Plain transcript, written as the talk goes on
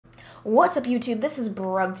What's up, YouTube? This is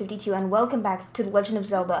Brub52, and welcome back to The Legend of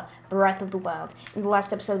Zelda Breath of the Wild. In the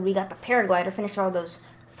last episode, we got the paraglider, finished all those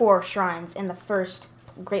 4 shrines in the first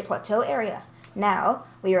Great Plateau area. Now,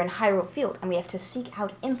 we are in Hyrule Field, and we have to seek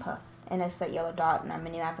out Impa. And it's that yellow dot in our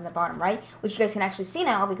mini-map in the bottom right, which you guys can actually see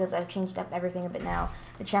now because I've changed up everything a bit now.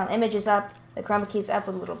 The channel image is up, the chroma key is up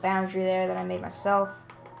with a little boundary there that I made myself.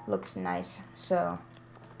 Looks nice, so...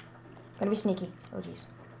 Gonna be sneaky. Oh, jeez.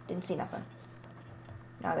 Didn't see nothing.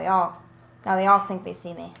 Now they all think they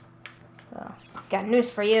see me. So, got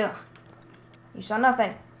news for you. You saw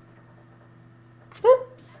nothing. Boop.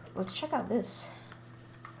 Let's check out this.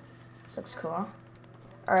 This looks cool.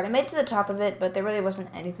 Alright, I made it to the top of it, but there really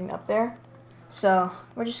wasn't anything up there. So,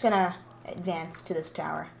 we're just gonna advance to this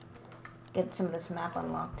tower. Get some of this map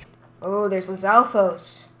unlocked. Oh, there's Los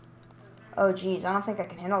Alphos. Oh, geez, I don't think I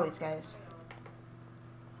can handle these guys.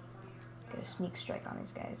 Get a sneak strike on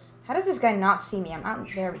these guys. How does this guy not see me? I'm out.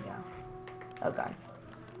 There we go. Oh, God.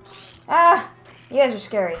 Ah! You guys are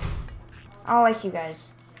scary. I don't like you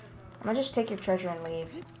guys. I'm gonna just take your treasure and leave.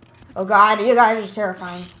 Oh, God, you guys are just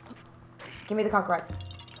terrifying. Give me the cockroach.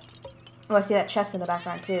 Oh, I see that chest in the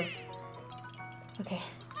background, too. Okay.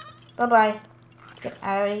 Bye-bye. Get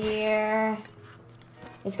out of here.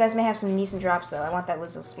 These guys may have some decent drops, though. I want that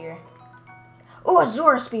Lizzo Spear. Oh, a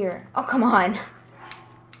Zora Spear! Oh, come on.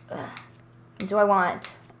 Ugh. Do I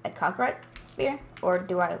want a cockroach spear? Or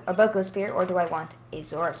do I... a Boko Spear? Or do I want a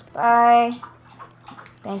Zora Spear? Bye.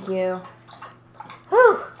 Thank you.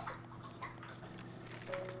 Whew!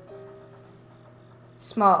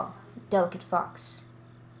 Small, delicate fox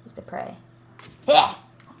is the prey. Heh!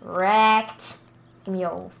 Wrecked! Give me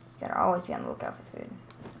your... Gotta always be on the lookout for food.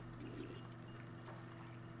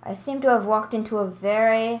 I seem to have walked into a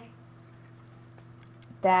very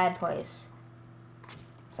bad place.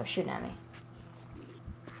 Stop shooting at me.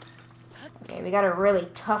 Okay, we got a really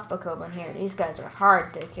tough Bokoblin here. These guys are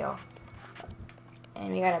hard to kill.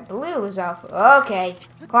 And we got a blue Alpha. Okay,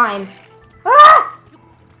 climb. Ah!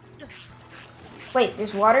 Wait,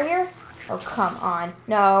 there's water here? Oh, come on.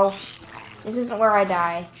 No. This isn't where I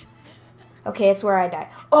die. Okay, it's where I die.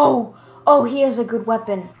 Oh! Oh, he has a good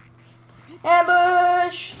weapon.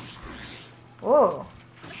 Ambush! Whoa.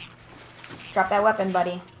 Drop that weapon,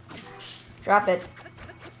 buddy. Drop it.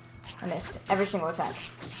 I missed every single attack.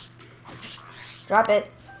 Drop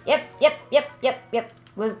it. Yep.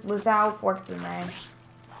 Lizal fork boomerang.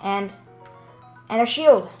 And a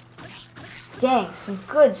shield. Dang, some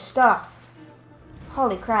good stuff.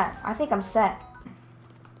 Holy crap. I think I'm set.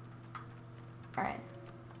 Alright.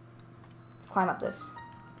 Let's climb up this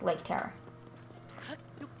lake tower.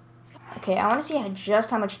 Okay, I want to see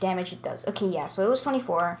just how much damage it does. Okay, yeah, so it was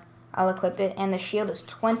 24. I'll equip it. And the shield is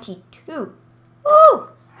 22. Woo!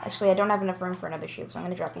 Actually, I don't have enough room for another shield, so I'm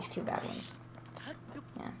going to drop these 2 bad ones.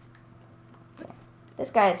 Yeah. Okay.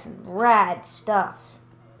 This guy had some rad stuff.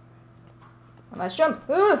 One last jump.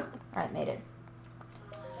 Alright, made it.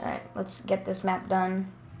 Alright, let's get this map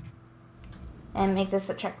done. And make this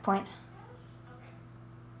a checkpoint.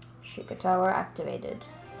 Sheikah Tower activated.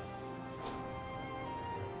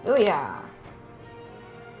 Booyah!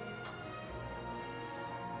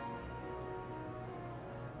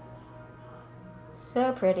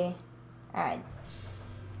 So pretty. Alright.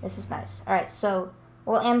 This is nice. Alright, so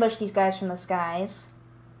we'll ambush these guys from the skies.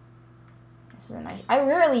 This is a nice... I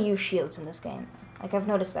rarely use shields in this game. Like, I've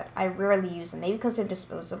noticed that. I rarely use them. Maybe because they're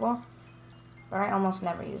disposable. But I almost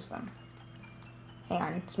never use them. Hang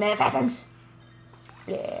on. Smith Essence!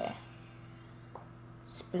 Yeah.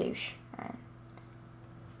 Sploosh. Alright.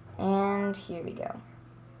 And here we go.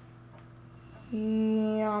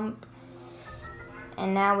 Yump.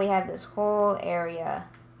 And now we have this whole area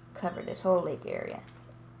covered, this whole lake area.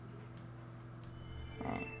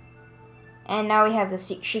 Alright. And now we have the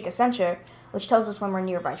Sheikah Sensor, which tells us when we're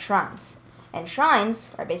nearby shrines. And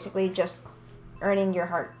shrines are basically just earning your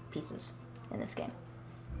heart pieces in this game.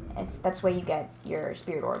 That's where you get your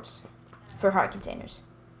spirit orbs for heart containers.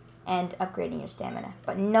 And upgrading your stamina.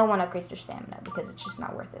 But no one upgrades their stamina because it's just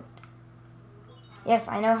not worth it. Yes,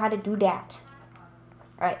 I know how to do that.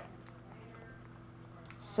 Alright.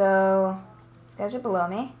 So, these guys are below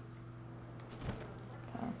me.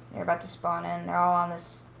 Okay, they're about to spawn in. They're all on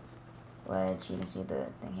this ledge. You can see the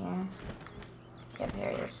thing here. Yep,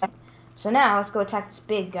 here he is. So now, let's go attack this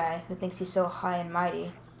big guy who thinks he's so high and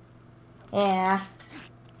mighty. Yeah.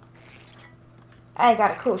 I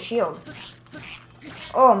got a cool shield.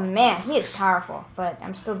 Oh man, he is powerful, but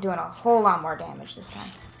I'm still doing a whole lot more damage this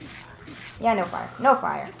time. Yeah, no fire. No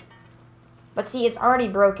fire. But see, it's already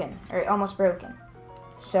broken, or almost broken.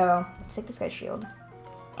 So, let's take this guy's shield.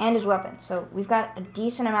 And his weapon. So, we've got a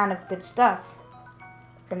decent amount of good stuff.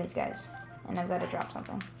 from these guys. And I've got to drop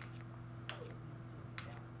something.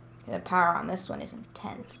 The power on this one is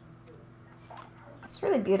intense. It's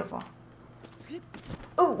really beautiful.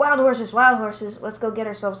 Oh, wild horses, wild horses. Let's go get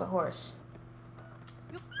ourselves a horse.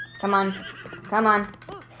 Come on. Come on.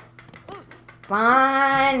 Come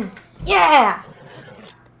on. Yeah!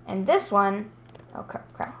 And this one... Oh,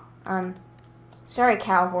 crap. Sorry,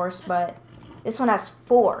 cow horse, but this one has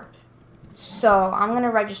 4. So, I'm going to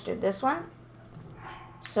register this one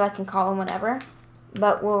so I can call him whenever.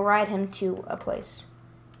 But we'll ride him to a place.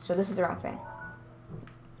 So, this is the wrong thing.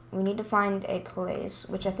 We need to find a place,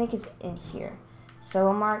 which I think is in here. So,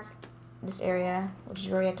 we'll mark this area, which is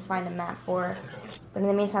where we have to find a map for. But in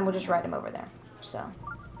the meantime, we'll just ride him over there. So,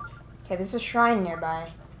 okay, there's a shrine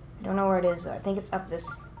nearby. I don't know where it is, though. I think it's up this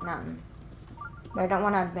mountain. But I don't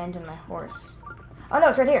want to abandon my horse. Oh, no,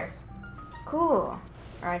 it's right here. Cool.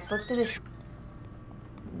 Alright, so let's do this.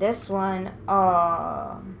 This one,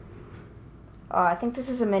 I think this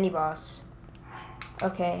is a mini-boss.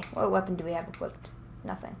 Okay, what weapon do we have equipped?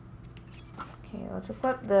 Nothing. Okay, let's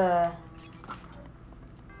equip the...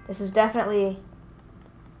 This is definitely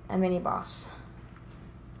a mini-boss.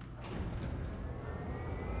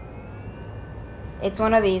 It's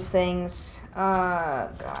one of these things.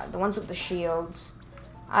 God, the ones with the shields.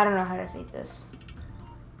 I don't know how to defeat this.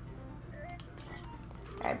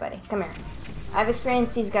 Alright, buddy, come here. I've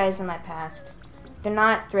experienced these guys in my past. They're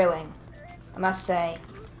not thrilling, I must say.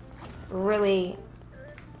 Really,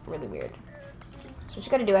 really weird. So what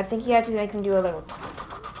you gotta do, I think you have to make them do a little...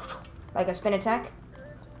 like a spin attack.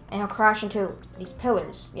 And he'll crash into these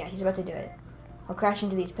pillars. Yeah, he's about to do it. He'll crash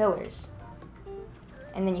into these pillars.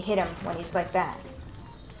 And then you hit him when he's like that.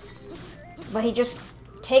 But he just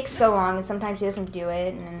takes so long, and sometimes he doesn't do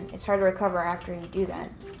it, and it's hard to recover after you do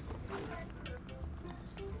that.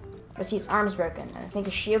 But see, his arm's broken, and I think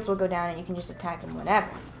his shields will go down, and you can just attack him whenever.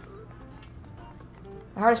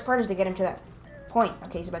 The hardest part is to get him to that point.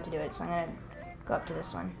 Okay, he's about to do it, so I'm gonna go up to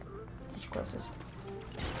this one, which is closest.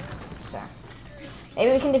 So,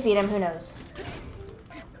 maybe we can defeat him, who knows.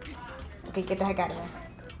 Okay, get the heck out of here.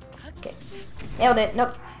 Okay, nailed it,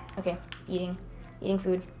 nope. Okay, eating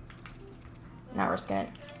food. Not risking it.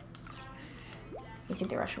 You think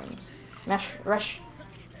the rush rooms. Rush.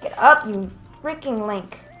 Get up, you freaking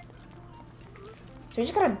Link. So you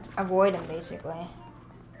just gotta avoid him, basically.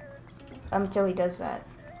 Until he does that.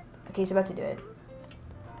 Okay, he's about to do it.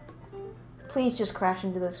 Please just crash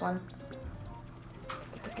into this one.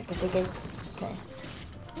 Okay.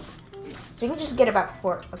 So you can just get about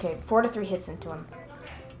 4 to 3 hits into him.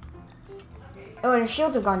 Oh, and his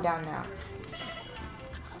shields have gone down now.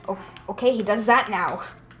 Oh, okay, he does that now.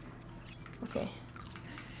 Okay.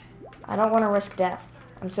 I don't want to risk death.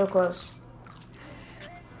 I'm so close.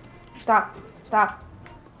 Stop.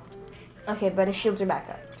 Okay, but his shields are back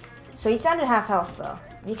up. So he's down to half health, though.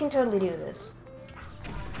 You can totally do this.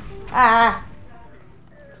 Ah!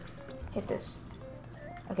 Hit this.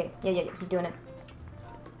 Okay, yeah, he's doing it.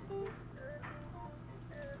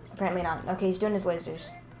 Apparently not. Okay, he's doing his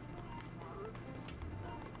lasers.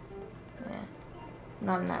 Yeah.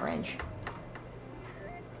 Not in that range.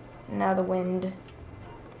 Now the wind.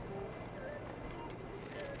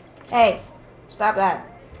 Hey! Stop that.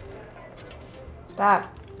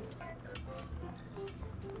 Stop.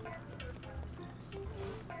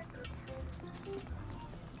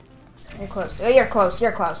 You're close. Oh, you're close.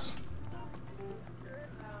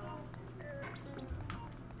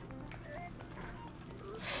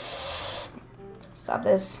 Stop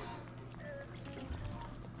this.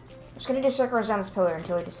 I'm just gonna do circles around this pillar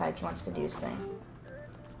until he decides he wants to do his thing.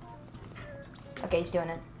 Okay, he's doing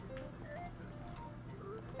it.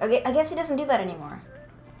 Okay, I guess he doesn't do that anymore.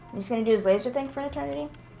 He's gonna do his laser thing for eternity?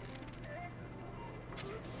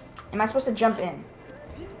 Am I supposed to jump in?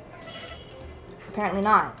 Apparently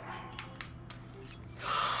not.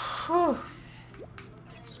 Whew.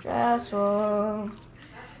 Stressful.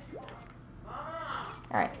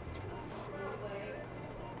 Alright.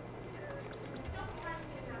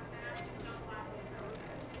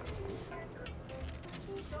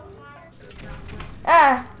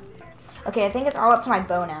 Ah! Okay, I think it's all up to my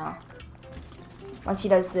bow now. Once he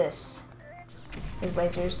does this. His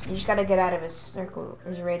lasers. You just gotta get out of his circle,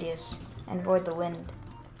 his radius, and avoid the wind.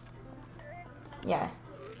 Yeah.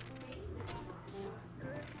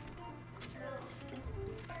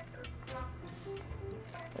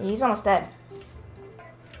 He's almost dead.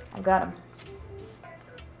 I've got him.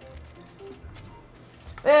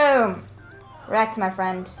 Boom! Wrecked, my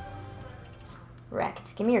friend.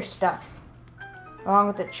 Wrecked. Give me your stuff. Along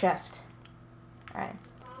with the chest. Alright.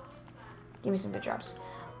 Give me some good drops.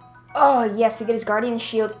 Oh, yes, we get his guardian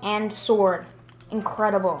shield and sword.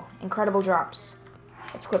 incredible. Incredible drops.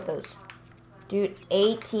 Let's equip those. Dude,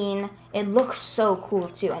 18. It looks so cool,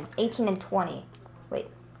 too. And 18 and 20. Wait.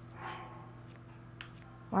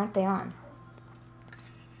 Why aren't they on?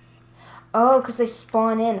 Oh, because they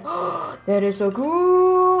spawn in. That is so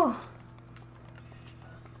cool.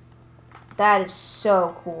 That is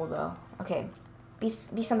so cool, though. Okay. Be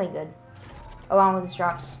something good. Along with these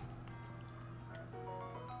drops.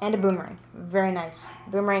 And a boomerang. Very nice.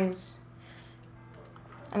 Boomerangs.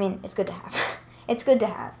 I mean, it's good to have. It's good to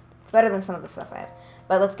have. It's better than some of the stuff I have.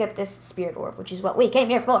 But let's get this spirit orb, which is what we came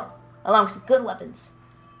here for. Along with some good weapons.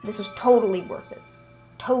 This was totally worth it.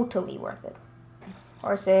 Totally worth it.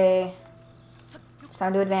 Horsey. It's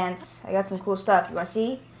time to advance. I got some cool stuff. You want to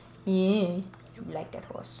see? Yeah. You like that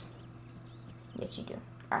horse. Yes, you do.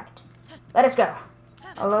 Alright. Let us go.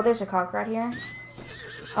 Although there's a cock right here.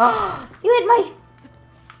 Oh, you hit my...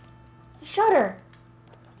 You shot her.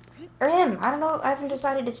 Or him. I don't know. I haven't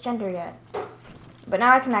decided its gender yet. But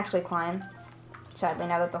now I can actually climb. Sadly,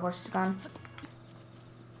 now that the horse is gone.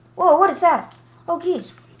 Whoa, what is that? Oh,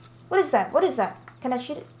 geez. What is that? What is that? Can I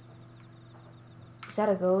shoot it? Is that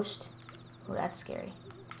a ghost? Oh, that's scary.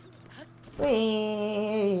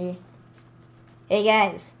 Whee! Hey,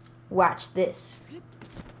 guys. Watch this.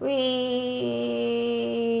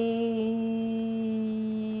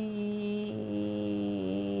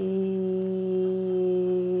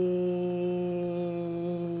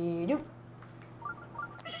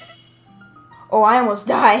 Oh, I almost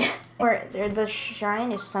died. The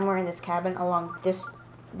shrine is somewhere in this cabin along this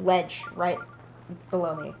ledge right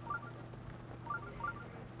below me.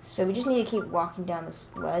 So we just need to keep walking down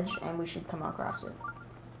this ledge and we should come across it.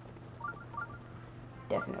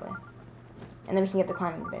 Definitely. And then we can get the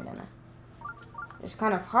climbing bandana. It's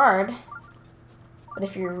kind of hard, but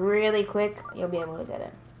if you're really quick, you'll be able to get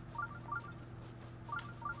it.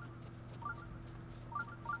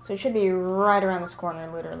 So it should be right around this corner,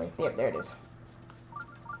 literally. Yep, there it is.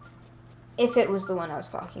 If it was the one I was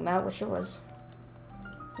talking about, which it was.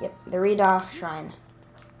 Yep, the Reda Shrine.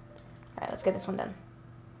 Alright, let's get this one done.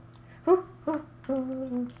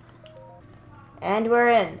 And we're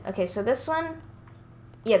in. Okay, so this one...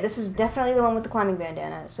 Yeah, this is definitely the one with the climbing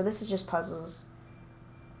bandana. So this is just puzzles.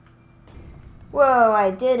 Whoa,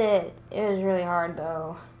 I did it. It was really hard,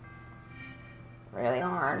 though. Really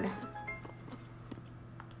hard.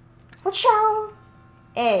 Watch out!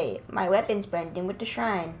 Hey, my weapon's blended in with the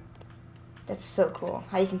shrine. That's so cool.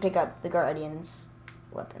 How you can pick up the Guardian's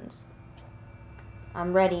weapons.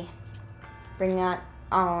 I'm ready. Bring that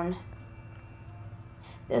on.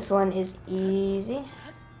 This one is easy.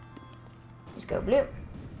 Just go bloop.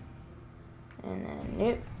 And then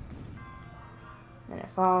nope. Then it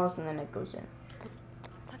falls and then it goes in.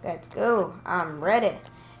 Let's go. I'm ready.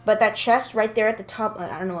 But that chest right there at the top,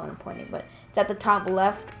 I don't know what I'm pointing, but it's at the top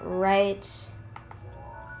left, right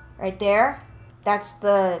there. That's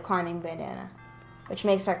the climbing bandana, which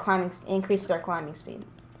makes our climbing, increases our climbing speed.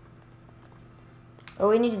 What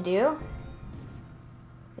we need to do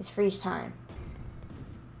is freeze time.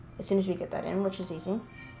 As soon as we get that in, which is easy.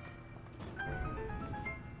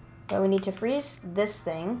 But we need to freeze this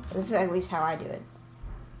thing. This is at least how I do it.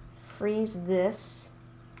 Freeze this.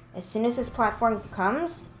 As soon as this platform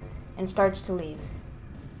comes and starts to leave.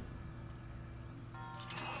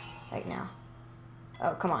 Like now.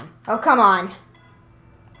 Oh, come on. Oh, come on!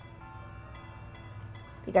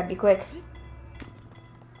 You gotta be quick.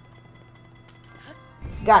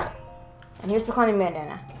 Got it. And here's the climbing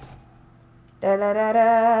bandana. Da da da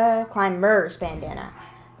da. Climber's bandana.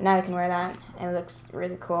 Now I can wear that, and it looks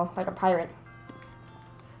really cool, like a pirate.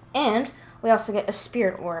 And we also get a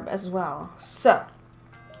spirit orb as well. So,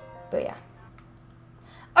 but yeah.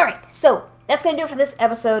 Alright, so that's gonna do it for this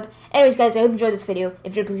episode. Anyways, guys, I hope you enjoyed this video.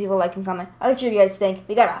 If you did, please leave a like and comment. I'll let you guys think.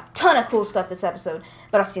 We got a ton of cool stuff this episode,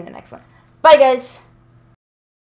 but I'll see you in the next one. Bye, guys!